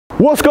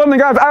What's going on,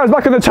 guys? I was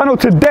back on the channel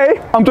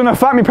today. I'm doing a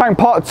fight me prank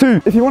part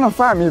 2. If you want to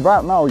fight me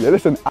right now, yeah,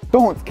 listen, I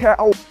don't care.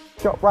 I'll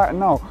f up right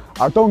now.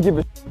 I don't give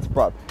a shit,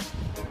 bruv.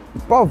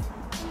 Bruv,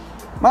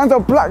 man's a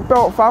black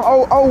belt, fam.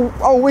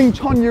 I'll Wing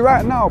Chun you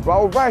right now, bro.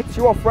 I'll write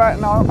you off right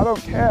now. I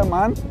don't care,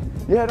 man.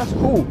 Yeah, that's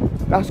cool.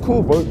 That's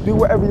cool, bro. Do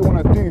whatever you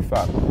want to do,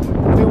 fam.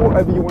 Do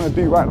whatever you want to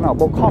do right now,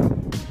 bro.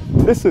 Come.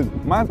 Listen,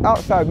 man's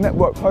outside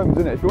Network Homes,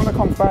 innit? If you want to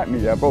come fight me,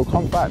 yeah, bro,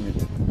 come fight me.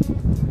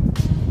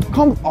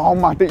 Come, oh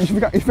my day, you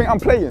think I'm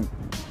playing?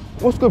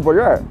 What's good, bro?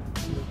 Yeah.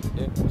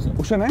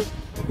 What's your name?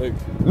 Luke.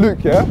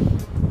 Luke, yeah?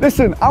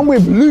 Listen, I'm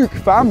with Luke,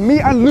 fam.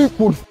 Me and Luke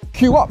will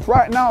f you up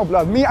right now,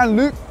 blood. Me and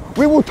Luke,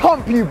 we will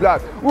thump you,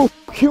 blood. We'll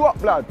f you up,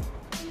 blood.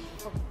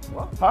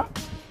 What? Huh?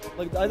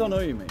 Like, I don't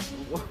know you, mate.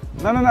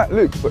 No,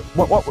 Luke, but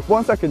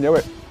one second, yeah,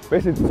 wait.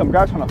 Basically, some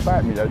guy trying to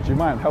fight me, yeah. Do you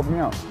mind helping me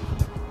out?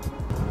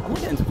 I'm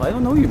not getting to fight, I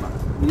don't know you, man.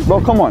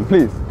 Bro, come on,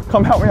 please.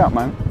 Come help me out,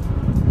 man.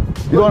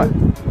 You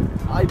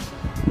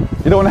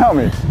don't want to help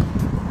me? You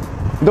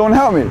don't want to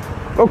help me?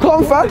 Bro,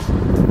 come fight.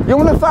 You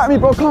want to fight me,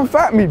 bro? Come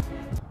fight me.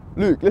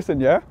 Luke, listen,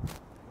 yeah?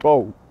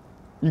 Bro,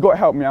 you got to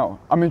help me out.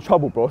 I'm in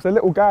trouble, bro. It's a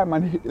little guy,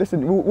 man.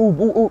 Listen,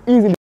 we'll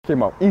easily f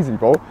him up. Easy,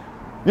 bro.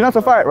 You know how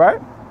to fight, right?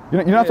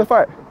 You know how to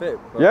fight? A bit,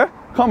 bro. Yeah?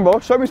 Come, bro.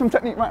 Show me some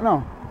technique right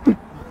now.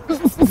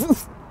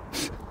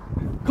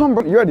 Come,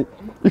 bro. You ready?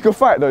 You can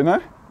fight, though, no?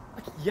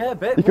 Yeah, a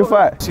bit. You can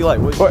fight. See,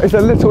 like, but it's a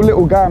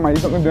little guy, man.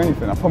 He's not going to do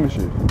anything. I promise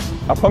you.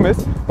 I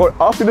promise. But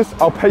after this,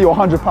 I'll pay you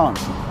 £100.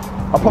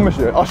 I promise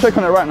you. I'll shake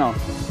on it right now.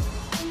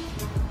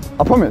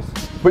 I promise.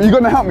 But you're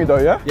going to help me, though,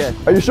 yeah? Yeah.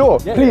 Are you sure?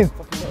 Yeah, please.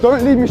 Yeah,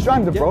 don't leave me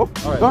stranded, bro.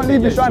 Right, don't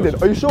leave me stranded.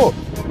 Sure. Are you sure?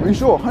 Are you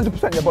sure?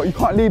 100%, yeah, but you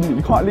can't leave me.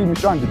 You can't leave me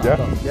stranded, yeah?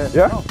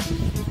 Yeah? No.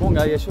 One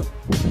guy, yeah, sure.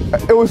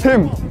 It was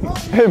him.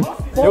 Him.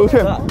 It was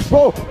him.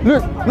 Bro,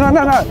 Luke. No.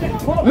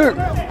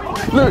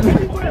 Luke.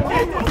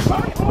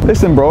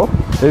 Listen, bro.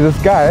 There's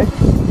this guy.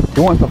 He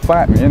wants to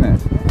fight me, innit?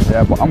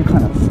 Yeah, but I'm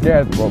kind of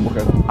scared, bro,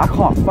 because I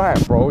can't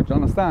fight, bro. Do you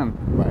understand?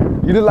 Right.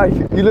 You look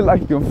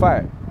like you can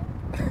fight.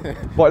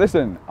 But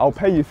listen, I'll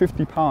pay you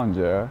 £50,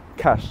 yeah,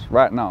 cash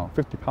right now.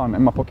 £50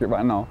 in my pocket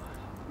right now.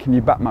 Can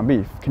you back my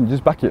beef? Can you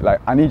just back it?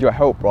 Like, I need your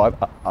help, bro.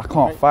 I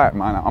can't fight,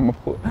 man. I'm a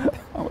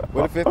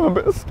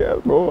bit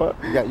scared, bro.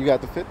 You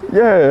got the 50?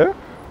 Yeah.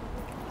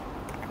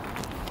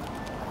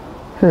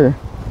 Here.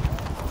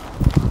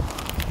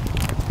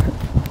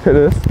 Look at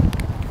this.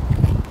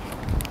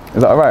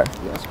 Is that alright?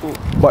 Yeah, that's cool.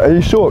 But are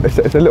you sure?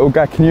 It's a little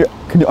guy. Can you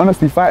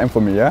honestly fight him for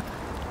me, yeah?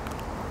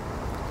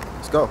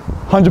 Let's go.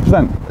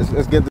 100%.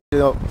 Let's get the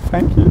shit up.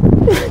 Thank you.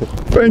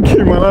 Thank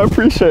you, man. I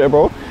appreciate it,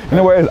 bro. You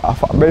know what it is?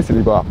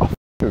 Basically, bro, I f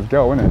this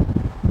girl, innit?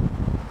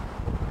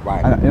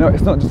 Right. And you know,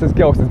 it's not just his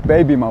girl, it's his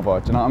baby mother.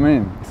 Do you know what I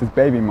mean? It's his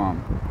baby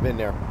mom. Been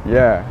there.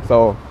 Yeah,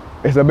 so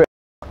it's a bit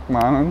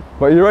man.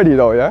 But you're ready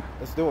though, yeah?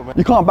 Let's do it, man.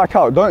 You can't back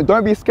out.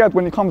 Don't be scared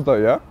when he comes though,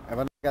 yeah? Have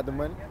I got the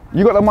money?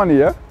 You got the money,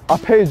 yeah? I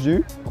paid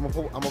you. I'm a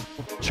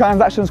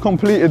Transactions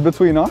completed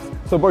between us.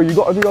 So bro, you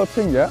gotta do your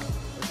thing, yeah?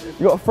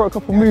 You gotta throw a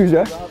couple moves,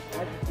 yeah?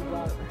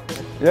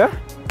 Yeah?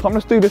 Come,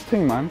 let's do this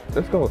thing, man.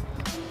 Let's go.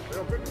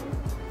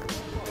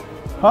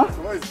 Huh?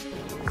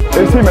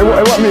 It's him, it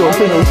wasn't me, it was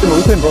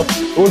him, bro. It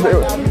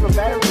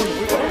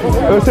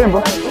was him,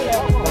 bro.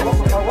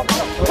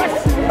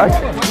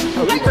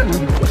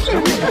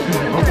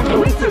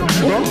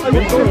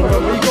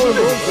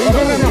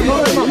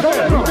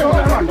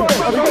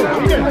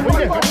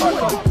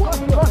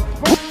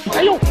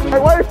 Hey,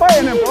 why are you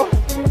fighting him, bro?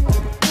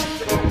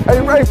 Hey,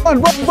 run.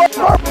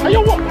 Hey,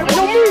 yo, what?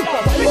 Hey, yo, move,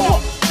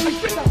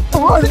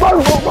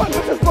 run,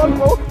 this is fun,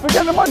 bro.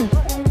 Forget the money.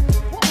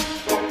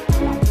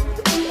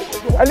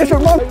 Hey,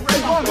 listen, run.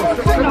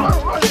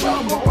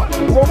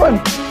 Run.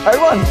 Hey,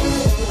 run.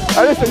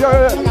 Hey, listen, yo.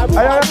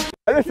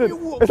 Hey, listen,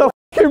 it's a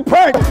f***ing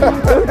prank.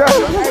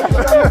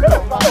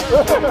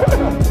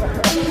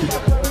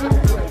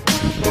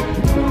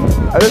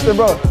 Hey, listen,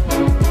 bro.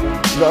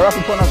 You got a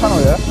rapper put on our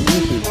channel, yeah? On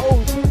YouTube. Oh,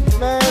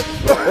 man.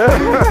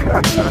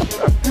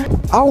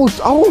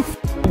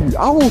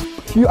 I will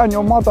f you and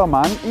your mother,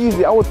 man.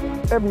 Easy. I will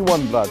f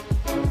everyone, blood.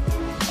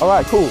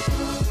 Alright, cool.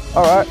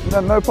 Alright,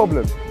 no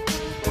problem.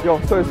 Yo,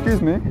 so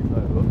excuse me.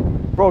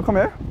 Bro, come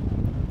here.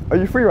 Are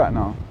you free right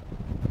now?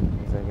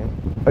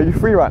 Are you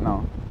free right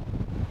now?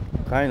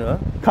 Kind of.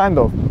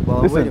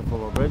 Well, listen, I'm waiting for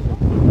my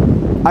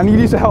brother. I need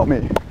you to help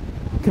me.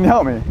 Can you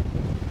help me?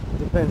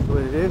 Depends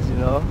what it is, you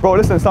know. Bro,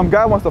 listen, some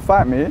guy wants to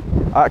fight me.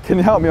 Can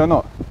you help me or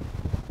not?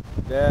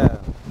 Yeah.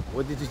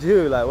 What did you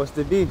do? Like, what's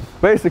the beef?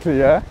 Basically,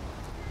 yeah.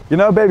 You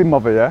know baby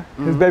mother, yeah?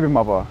 His baby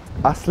mother.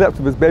 I slept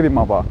with his baby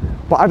mother,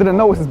 but I didn't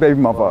know it was his baby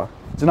mother.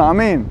 Do you know what I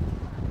mean?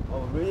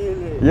 Oh,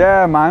 really?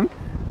 Yeah, man.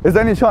 Is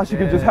there any chance you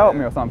could just help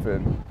me or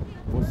something?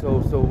 Well,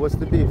 so what's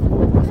the beef?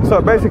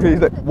 So basically,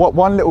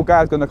 one little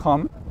guy's gonna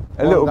come.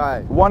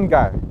 One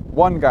guy.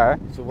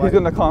 So he's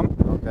gonna come.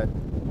 Okay.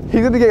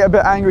 He's gonna get a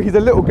bit angry. He's a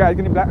little guy. He's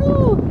gonna be like,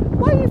 oh,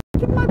 why are you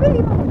f***ing my baby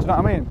mother? Do you know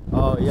what I mean?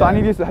 Oh, yeah. So I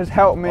need you to just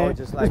help me.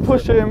 Just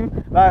push him.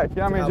 Like, you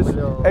know what I mean? Just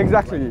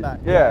exactly.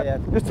 Yeah.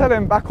 Just tell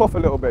him back off a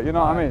little bit. You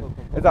know what I mean?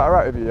 Cool. Is that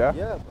alright with you?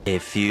 Yeah. A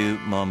few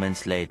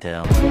moments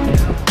later.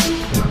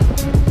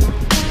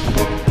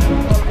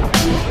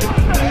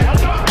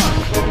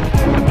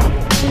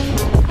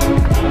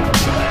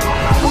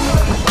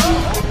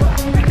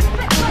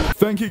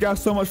 thank you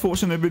guys so much for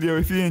watching the video.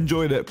 If you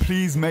enjoyed it,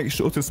 please make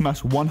sure to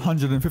smash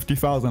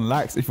 150,000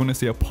 likes. If you want to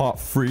see a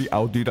part 3,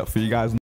 I'll do that for you guys.